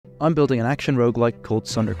I'm building an action roguelike called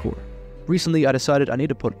Sundercore. Recently I decided I need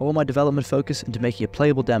to put all my development focus into making a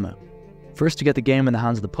playable demo. First, to get the game in the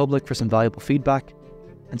hands of the public for some valuable feedback,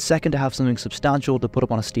 and second, to have something substantial to put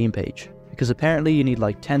up on a Steam page, because apparently you need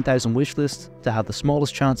like 10,000 wishlists to have the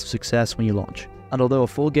smallest chance of success when you launch. And although a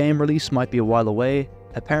full game release might be a while away,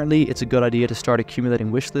 apparently it's a good idea to start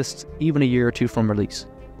accumulating wishlists even a year or two from release.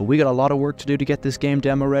 But we got a lot of work to do to get this game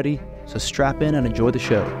demo ready, so strap in and enjoy the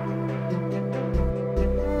show.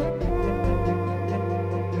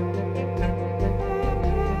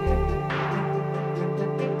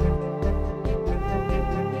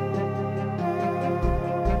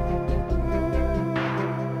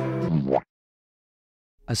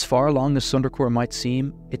 As far along as Sundercore might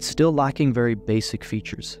seem, it's still lacking very basic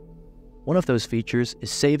features. One of those features is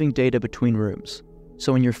saving data between rooms.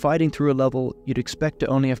 So when you're fighting through a level, you'd expect to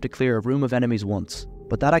only have to clear a room of enemies once,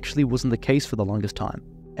 but that actually wasn't the case for the longest time.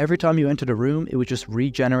 Every time you entered a room, it would just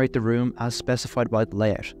regenerate the room as specified by the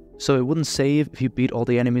layout. So it wouldn't save if you beat all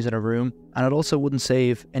the enemies in a room, and it also wouldn't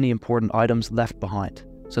save any important items left behind.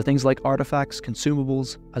 So things like artifacts,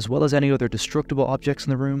 consumables, as well as any other destructible objects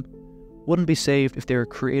in the room, wouldn't be saved if they were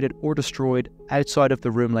created or destroyed outside of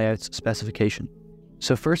the room layout's specification.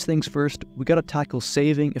 So first things first, we gotta tackle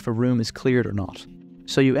saving if a room is cleared or not.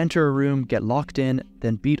 So you enter a room, get locked in,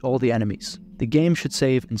 then beat all the enemies. The game should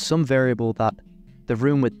save in some variable that the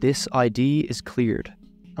room with this ID is cleared,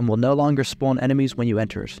 and will no longer spawn enemies when you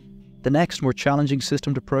enter it. The next, more challenging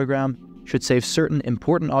system to program should save certain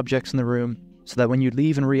important objects in the room, so that when you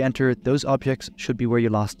leave and re-enter, those objects should be where you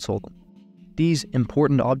last saw them. These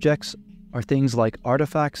important objects are things like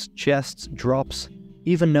artifacts, chests, drops.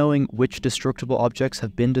 Even knowing which destructible objects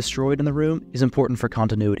have been destroyed in the room is important for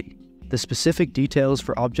continuity. The specific details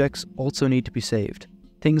for objects also need to be saved.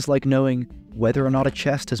 Things like knowing whether or not a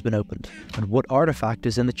chest has been opened, and what artifact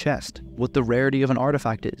is in the chest, what the rarity of an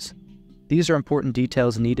artifact is. These are important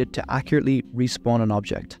details needed to accurately respawn an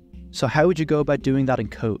object. So how would you go about doing that in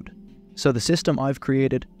code? So the system I've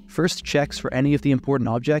created first checks for any of the important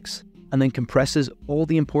objects, and then compresses all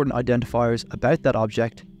the important identifiers about that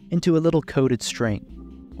object into a little coded string.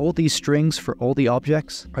 All these strings for all the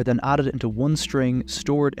objects are then added into one string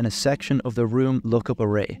stored in a section of the room lookup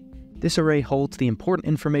array. This array holds the important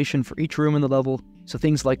information for each room in the level, so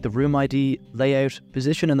things like the room ID, layout,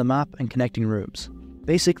 position in the map, and connecting rooms.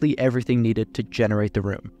 Basically everything needed to generate the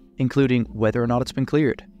room, including whether or not it's been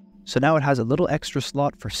cleared. So now it has a little extra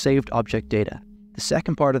slot for saved object data. The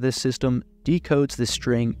second part of this system decodes this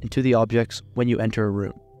string into the objects when you enter a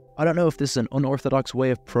room. I don't know if this is an unorthodox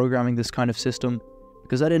way of programming this kind of system,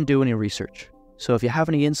 because I didn't do any research. So if you have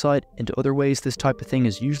any insight into other ways this type of thing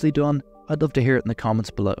is usually done, I'd love to hear it in the comments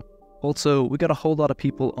below. Also, we got a whole lot of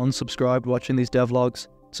people unsubscribed watching these devlogs,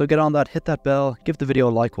 so get on that, hit that bell, give the video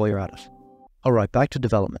a like while you're at it. Alright, back to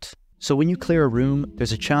development. So when you clear a room,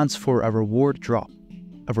 there's a chance for a reward drop.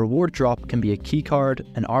 A reward drop can be a keycard,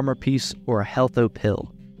 an armor piece, or a health-o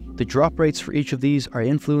pill. The drop rates for each of these are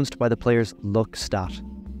influenced by the player's luck stat.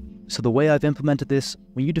 So the way I've implemented this,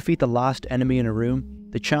 when you defeat the last enemy in a room,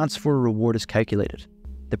 the chance for a reward is calculated.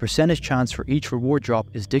 The percentage chance for each reward drop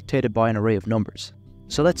is dictated by an array of numbers.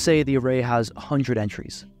 So let's say the array has 100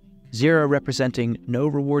 entries, 0 representing no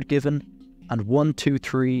reward given, and 1, 2,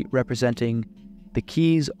 3 representing the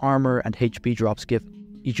keys, armor, and HP drops given.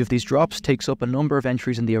 Each of these drops takes up a number of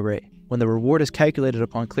entries in the array. When the reward is calculated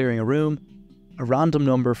upon clearing a room, a random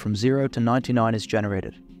number from 0 to 99 is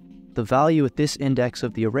generated. The value at this index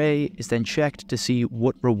of the array is then checked to see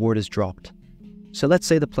what reward is dropped. So let's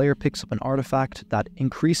say the player picks up an artifact that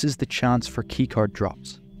increases the chance for keycard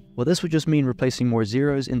drops. Well, this would just mean replacing more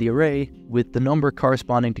zeros in the array with the number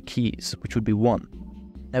corresponding to keys, which would be 1.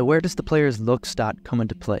 Now, where does the player's luck stat come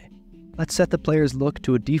into play? Let's set the player's luck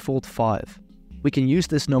to a default 5. We can use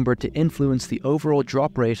this number to influence the overall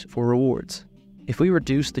drop rate for rewards. If we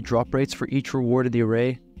reduce the drop rates for each reward in the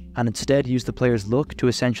array, and instead use the player's luck to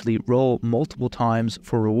essentially roll multiple times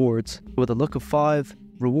for rewards, with a luck of 5,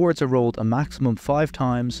 rewards are rolled a maximum 5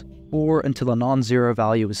 times, or until a non-zero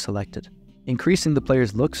value is selected. Increasing the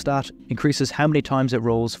player's luck stat increases how many times it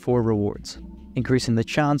rolls for rewards, increasing the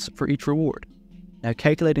chance for each reward. Now,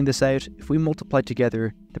 calculating this out, if we multiply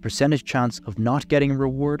together the percentage chance of not getting a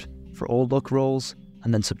reward for all luck rolls,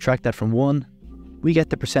 and then subtract that from 1, we get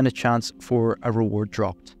the percentage chance for a reward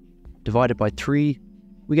dropped. Divided by 3,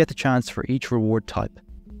 we get the chance for each reward type.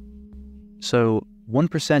 So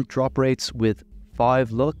 1% drop rates with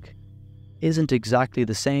 5 luck isn't exactly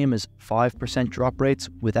the same as 5% drop rates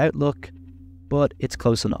without luck, but it's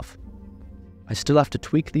close enough. I still have to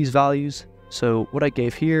tweak these values, so what I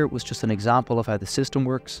gave here was just an example of how the system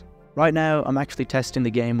works. Right now, I'm actually testing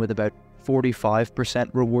the game with about 45%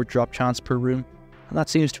 reward drop chance per room, and that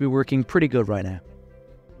seems to be working pretty good right now.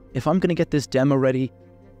 If I'm going to get this demo ready,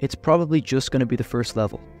 it's probably just going to be the first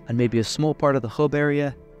level, and maybe a small part of the hub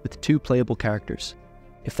area with 2 playable characters.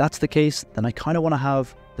 If that's the case, then I kind of want to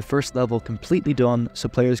have the first level completely done so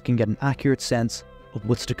players can get an accurate sense of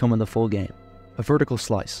what's to come in the full game. A vertical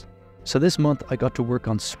slice. So this month I got to work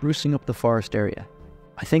on sprucing up the forest area.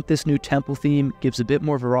 I think this new temple theme gives a bit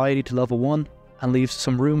more variety to level 1 and leaves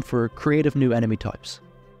some room for creative new enemy types.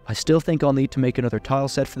 I still think I'll need to make another tile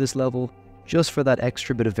set for this level, just for that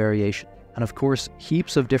extra bit of variation. And of course,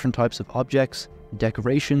 heaps of different types of objects,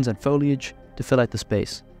 decorations and foliage to fill out the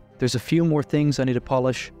space. There's a few more things I need to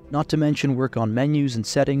polish, not to mention work on menus and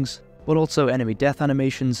settings, but also enemy death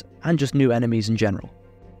animations and just new enemies in general.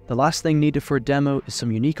 The last thing needed for a demo is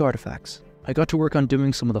some unique artifacts. I got to work on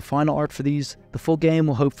doing some of the final art for these. The full game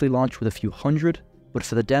will hopefully launch with a few hundred, but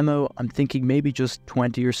for the demo, I'm thinking maybe just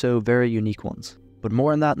 20 or so very unique ones. But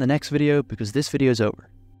more on that in the next video because this video is over.